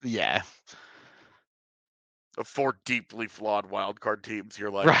 Yeah. Of 4 deeply flawed wildcard teams,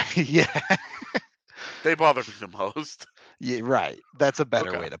 you're like, right, yeah. They bother me the most. Yeah, right. That's a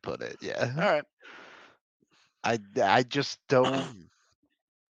better way to put it. Yeah. All right. I just don't.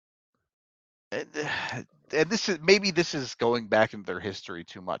 And this is going back into their history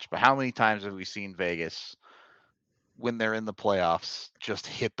too much. But how many times have we seen Vegas when they're in the playoffs just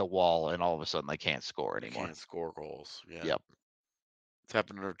hit the wall and all of a sudden they can't score anymore? They can't score goals. Yeah. Yep. It's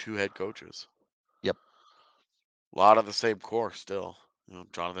happened to our 2 head coaches. Yep. A lot of the same core still.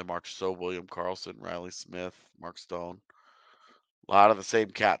 Jonathan Marchessault, William Karlsson, Riley Smith, Mark Stone. A lot of the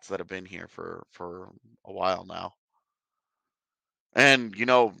same cats that have been here for a while now. And,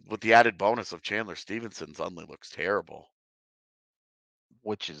 with the added bonus of Chandler Stevenson suddenly looks terrible.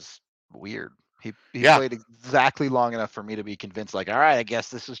 Which is weird. He played exactly long enough for me to be convinced, like, all right, I guess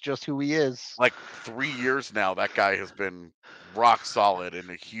this is just who he is. Like 3 years now, that guy has been rock solid and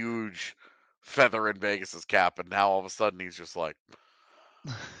a huge feather in Vegas's cap. And now all of a sudden he's just like,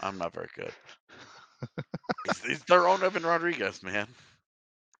 I'm not very good. He's their own Evan Rodriguez, man.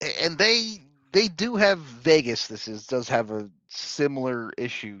 And they do have Vegas. Does have a similar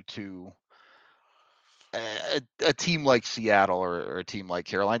issue to a team like Seattle or a team like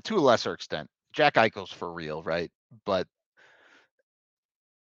Carolina to a lesser extent. Jack Eichel's for real, right? But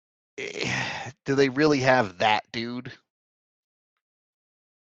do they really have that dude?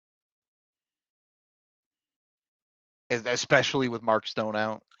 Especially with Mark Stone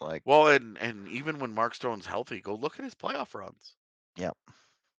out, like. Well, and even when Mark Stone's healthy, go look at his playoff runs. Yep.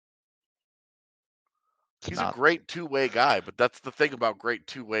 He's a great two-way guy, but that's the thing about great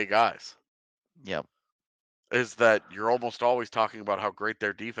two-way guys. Yep. Is that you're almost always talking about how great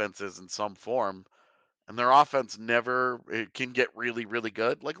their defense is in some form, and their offense it can get really, really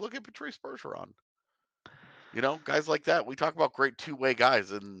good. Like, look at Patrice Bergeron. Guys like that. We talk about great two-way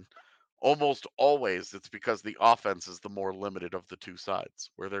guys, and almost always it's because the offense is the more limited of the two sides,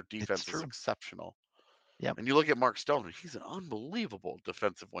 where their defense is exceptional. Yep. And you look at Mark Stone, and he's an unbelievable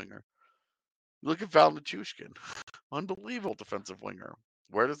defensive winger. You look at Val Nichushkin, unbelievable defensive winger.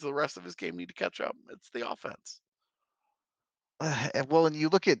 Where does the rest of his game need to catch up? It's the offense. Well, and you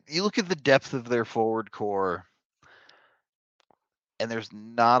look at the depth of their forward core, and there's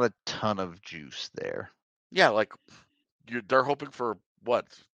not a ton of juice there. Yeah, like they're hoping for what?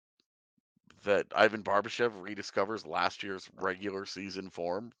 That Ivan Barbashev rediscovers last year's regular season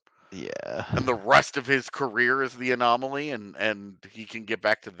form. Yeah. And the rest of his career is the anomaly, and he can get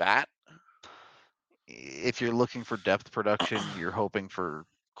back to that. If you're looking for depth production, you're hoping for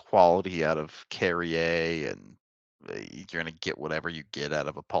quality out of Carrier, and you're going to get whatever you get out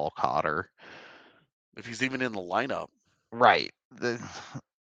of a Paul Cotter. If he's even in the lineup. Right.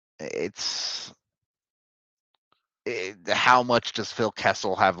 How much does Phil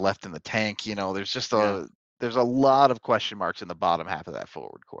Kessel have left in the tank? There's just there's a lot of question marks in the bottom half of that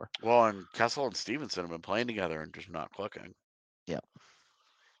forward core. Well, and Kessel and Stevenson have been playing together and just not clicking. Yeah.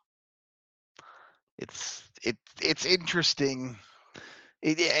 It's interesting.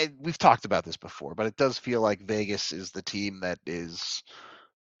 We've talked about this before, but it does feel like Vegas is the team that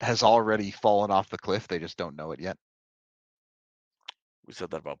has already fallen off the cliff. They just don't know it yet. We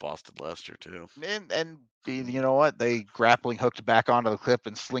said that about Boston last year too. And you know what? They grappling hooked back onto the cliff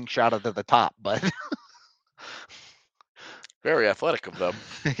and slingshotted to the top, but very athletic of them.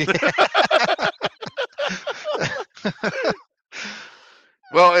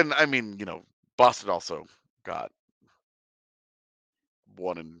 Well, and I mean, Boston also got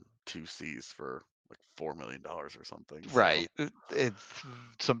 1 and 2 C's for like $4 million or something. Right. So. It's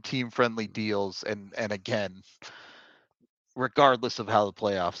some team-friendly deals, and again, regardless of how the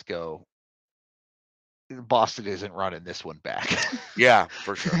playoffs go, Boston isn't running this one back. Yeah,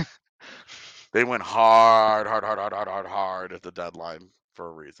 for sure. They went hard at the deadline for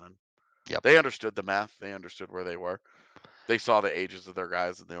a reason. Yep. They understood the math. They understood where they were. They saw the ages of their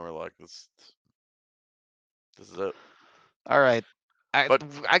guys, and they were like, "This is it." All right. But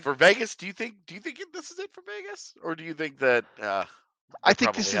for Vegas, do you think this is it for Vegas, or do you think that I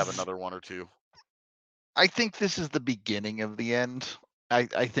think probably have another one or two? I think this is the beginning of the end. I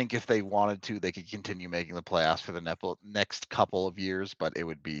think if they wanted to, they could continue making the playoffs for the next couple of years, but it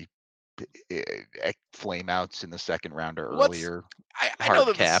would be flameouts in the second round or earlier. I know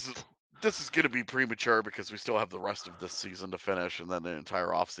that this is going to be premature because we still have the rest of this season to finish and then the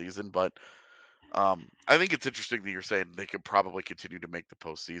entire off season. But I think it's interesting that you're saying they could probably continue to make the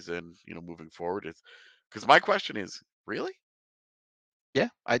postseason, moving forward. Because my question is, really? Yeah,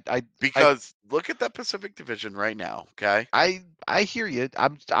 because look at that Pacific Division right now. Okay, I hear you.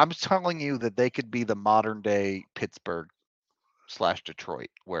 I'm telling you that they could be the modern day Pittsburgh / Detroit,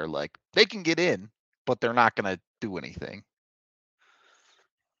 where like they can get in, but they're not going to do anything.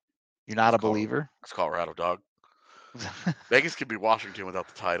 You're not a believer? It's Colorado, dog. Vegas could be Washington without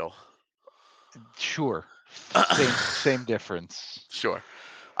the title. Sure. Same difference. Sure.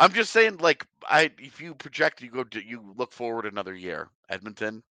 I'm just saying, like, if you project, you look forward another year.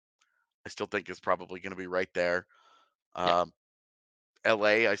 Edmonton, I still think is probably going to be right there. LA,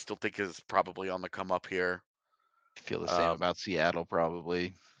 I still think is probably on the come up here. I feel the same about Seattle,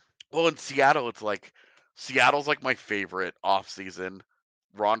 probably. Well, in Seattle, it's like Seattle's like my favorite off season.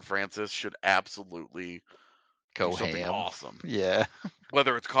 Ron Francis should absolutely go do something ham. Awesome. Yeah.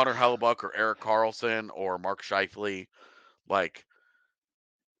 Whether it's Connor Hellebuck or Erik Karlsson or Mark Scheifele, like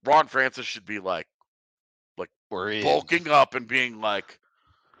Ron Francis should be like bulking up and being like,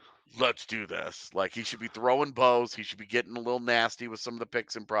 let's do this. Like he should be throwing bows. He should be getting a little nasty with some of the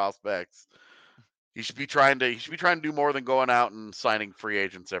picks and prospects. He should be trying to do more than going out and signing free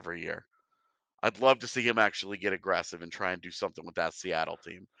agents every year. I'd love to see him actually get aggressive and try and do something with that Seattle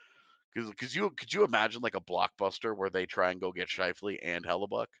team. Because could you imagine like a blockbuster where they try and go get Scheifele and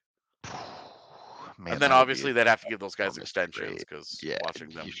Hellebuck? Man, and then obviously they'd have to give those guys extensions because watching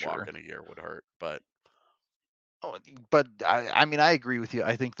them walk in a year would hurt. But Oh, but I mean, I agree with you.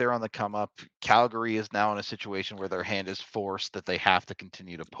 I think they're on the come up. Calgary is now in a situation where their hand is forced that they have to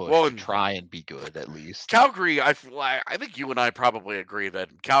continue to push Well, to and try and be good at least. Calgary, I think you and I probably agree that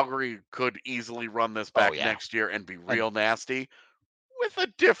Calgary could easily run this Oh back yeah, next year and be and real nasty with a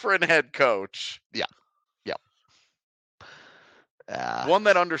different head coach. yeah, yeah. One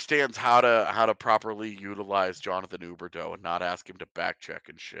that understands how to properly utilize Jonathan Huberdeau and not ask him to back check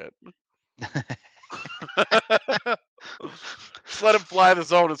and shit. Just let him fly the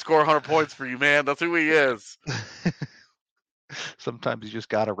zone and score 100 points for you, man. That's who he is. Sometimes you just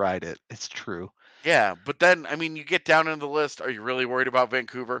gotta ride it. It's true. Yeah, but then, I mean, you get down into the list. Are you really worried about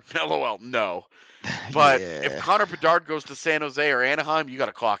Vancouver? LOL, no. But if Yeah, Connor Bedard goes to San Jose or Anaheim, you got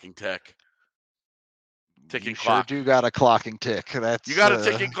a clocking tick. Ticking you clock. sure do got a clocking tick. That's You got a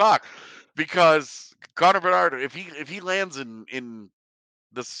ticking clock because Connor Bedard, if he lands in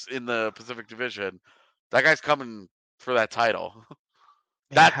the Pacific Division, that guy's coming for that title.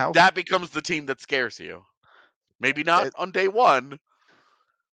 That becomes the team that scares you. Maybe not on day one.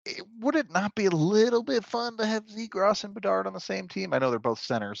 Would it not be a little bit fun to have Zegras and Bedard on the same team? I know they're both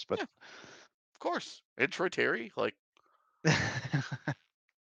centers, but Yeah, of course. And Troy Terry, like,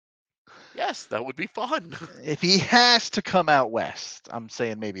 yes, that would be fun. if he has to come out west, I'm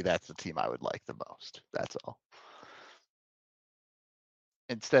saying maybe that's the team I would like the most. That's all.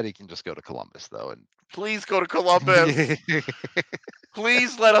 Instead, he can just go to Columbus, though, and Please go to Columbus.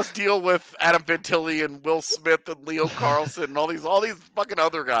 Please let us deal with Adam Fantilli and Will Smith and Leo Carlson and all these fucking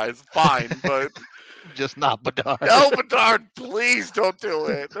other guys. Fine, but just not Bedard. no, Bedard, please don't do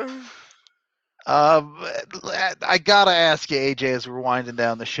it. I gotta ask you, AJ, as we're winding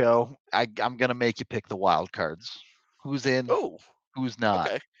down the show, I'm gonna make you pick the wild cards. Who's in? Oh, who's not?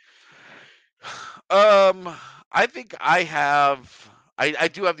 Okay. I think I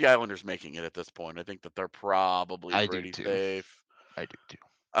do have the Islanders making it at this point. I think that they're probably pretty safe. I do too.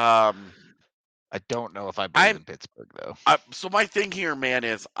 I don't know if I believe in Pittsburgh though. So my thing here, man,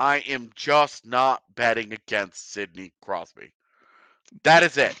 is I am just not betting against Sidney Crosby. That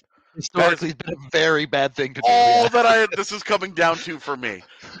is it. Historically, it's been a very bad thing to do. All that this is coming down to for me.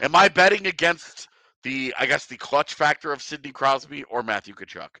 Am I betting against the clutch factor of Sidney Crosby or Matthew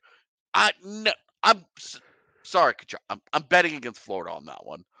Tkachuk? No, I'm sorry, Tkachuk. I'm betting against Florida on that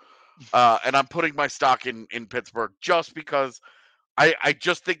one. And I'm putting my stock in Pittsburgh just because I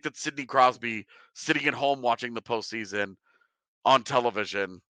just think that Sidney Crosby sitting at home watching the postseason on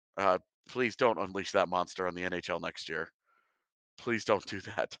television, please don't unleash that monster on the NHL next year. Please don't do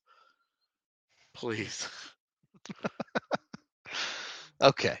that. Please.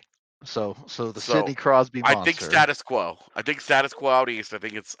 Okay. So Sidney Crosby monster. I think status quo. I think status quo out east. I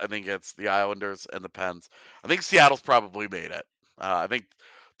think it's the Islanders and the Pens. I think Seattle's probably made it. I think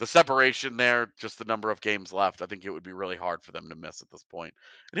the separation there, just the number of games left, I think it would be really hard for them to miss at this point.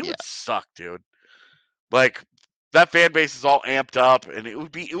 And it would suck, dude. Like that fan base is all amped up, and it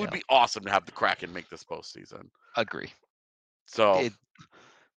would be awesome to have the Kraken make this postseason. Agree. So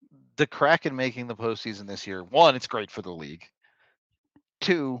the Kraken making the postseason this year, one, it's great for the league.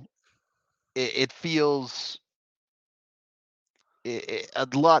 Two, it feels a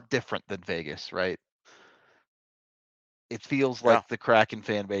lot different than Vegas, right? It feels like the Kraken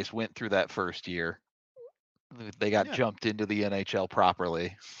fan base went through that first year. They got jumped into the NHL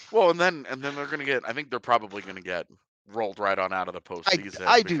properly. Well, and then they're going to get. I think they're probably going to get rolled right on out of the postseason.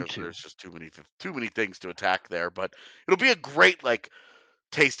 I do too. There's just too many things to attack there. But it'll be a great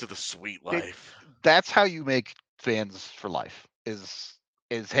taste of the sweet life. That's how you make fans for life. Is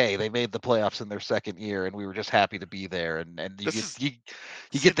hey, they made the playoffs in their second year, and we were just happy to be there, and you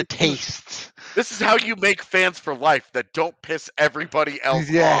get the taste. This is how you make fans for life that don't piss everybody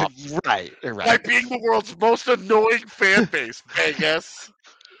else off. Right. By being the world's most annoying fan base, Vegas,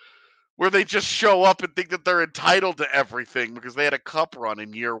 where they just show up and think that they're entitled to everything because they had a cup run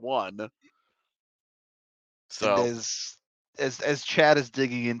in year one. So, and as Chad is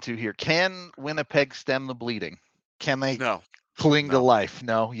digging into here, can Winnipeg stem the bleeding? Can they? No. Cling to life.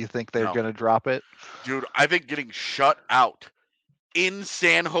 No, you think they're going to drop it? Dude, I think getting shut out in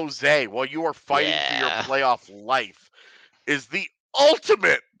San Jose while you are fighting for your playoff life is the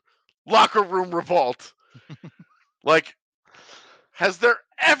ultimate locker room revolt. Has there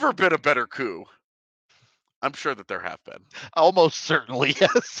ever been a better coup? I'm sure that there have been. Almost certainly,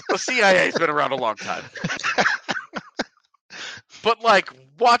 yes. The CIA's been around a long time. But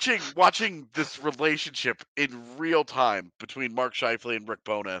watching this relationship in real time between Mark Scheifele and Rick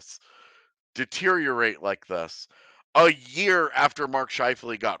Bowness deteriorate like this, a year after Mark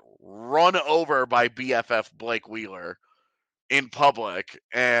Scheifele got run over by BFF Blake Wheeler in public,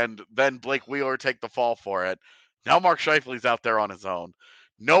 and then Blake Wheeler take the fall for it, Now Mark Scheifele's out there on his own,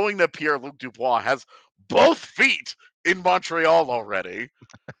 knowing that Pierre-Luc Dubois has both feet in Montreal already.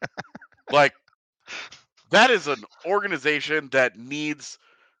 Like, that is an organization that needs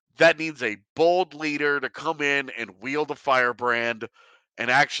a bold leader to come in and wield a firebrand and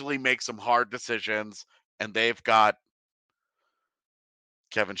actually make some hard decisions. And they've got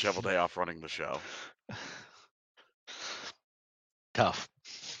Kevin Cheveldayoff running the show. Tough.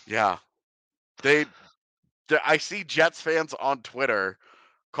 Yeah. I see Jets fans on Twitter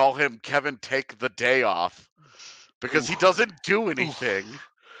call him Kevin Take the Day Off because he doesn't do anything.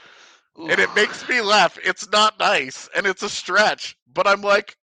 And it makes me laugh. It's not nice and it's a stretch, but I'm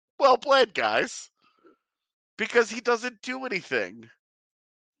like, well played, guys. Because he doesn't do anything.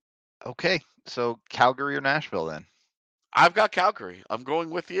 Okay, so Calgary or Nashville then? I've got Calgary. I'm going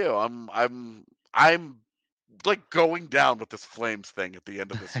with you. I'm like going down with this Flames thing at the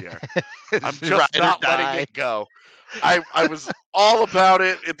end of this year. I'm just not letting it go. I was all about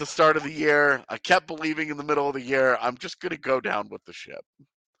it at the start of the year. I kept believing in the middle of the year. I'm just going to go down with the ship.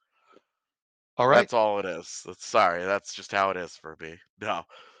 All right. That's all it is. Sorry, that's just how it is for me. No.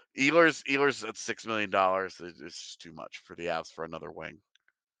 Ehlers at $6 million. It's just too much for the Avs for another wing.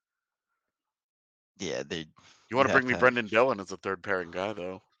 Yeah, You want to bring me Brendan Dillon as a third pairing guy,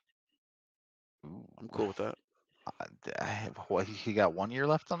 though? Ooh. I'm cool with that. He got 1 year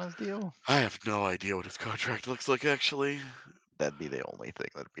left on his deal? I have no idea what his contract looks like, actually. That'd be the only thing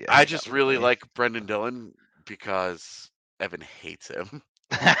that'd be. I just really like Brendan Dillon because Evan hates him.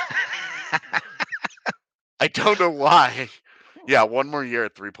 I don't know why. Yeah, 1 more year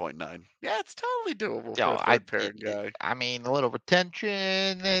at 3.9. Yeah, it's totally doable for a third pairing guy. I mean, a little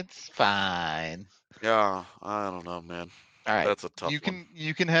retention, it's fine. Yeah, I don't know, man. All right, that's a tough one.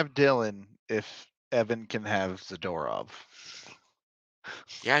 You can have Dillon if Evan can have Zadorov.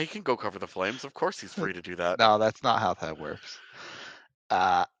 Yeah, he can go cover the Flames. Of course, he's free to do that. No, that's not how that works.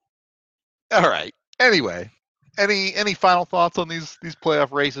 All right. Anyway, any final thoughts on these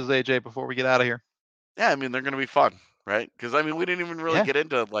playoff races, AJ, before we get out of here? Yeah, I mean, they're going to be fun, right? Because I mean, we didn't even really get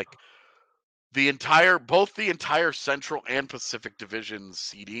into like both the entire Central and Pacific Division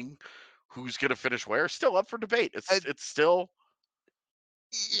seeding. Who's going to finish where? Still up for debate. It's still.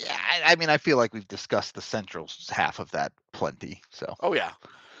 Yeah, I mean, I feel like we've discussed the Central half of that plenty. So. Oh yeah,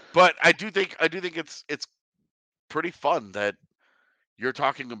 but I do think it's pretty fun that you're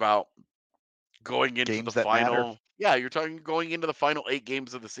talking about going into games the final. Matter. Yeah, you're talking going into the final 8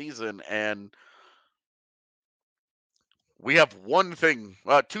 games of the season, and we have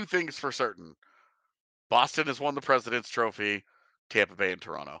two things for certain. Boston has won the President's Trophy, Tampa Bay and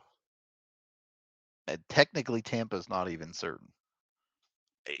Toronto. And technically, Tampa's not even certain.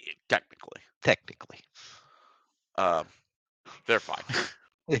 Technically. They're fine.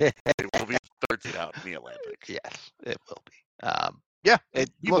 It will be third seed out in the Atlantic. Yes, it will be. Yeah,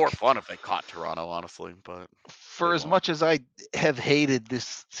 it'd be more fun if they caught Toronto, honestly. But for as much as I have hated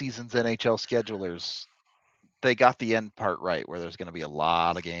this season's NHL schedulers, they got the end part right, where there's going to be a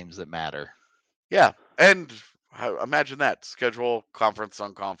lot of games that matter. Yeah, and imagine that schedule conference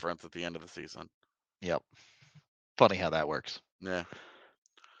on conference at the end of the season. Yep. Funny how that works. Yeah.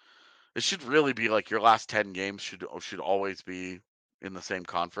 It should really be like your last 10 games should always be in the same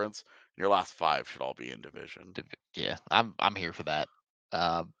conference. Your last 5 should all be in division. Yeah, I'm here for that.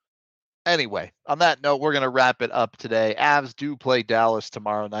 Anyway, on that note, we're going to wrap it up today. Avs do play Dallas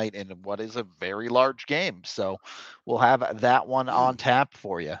tomorrow night in what is a very large game. So we'll have that one on tap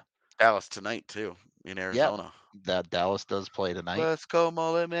for you. Dallas tonight, too, in Arizona. Yep, that Dallas does play tonight. Let's go,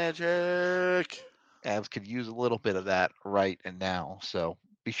 Mullet Magic. Avs could use a little bit of that right and now. So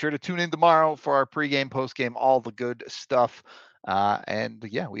be sure to tune in tomorrow for our pregame, postgame, all the good stuff. And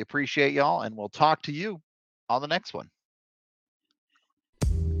yeah, we appreciate y'all, and we'll talk to you on the next one.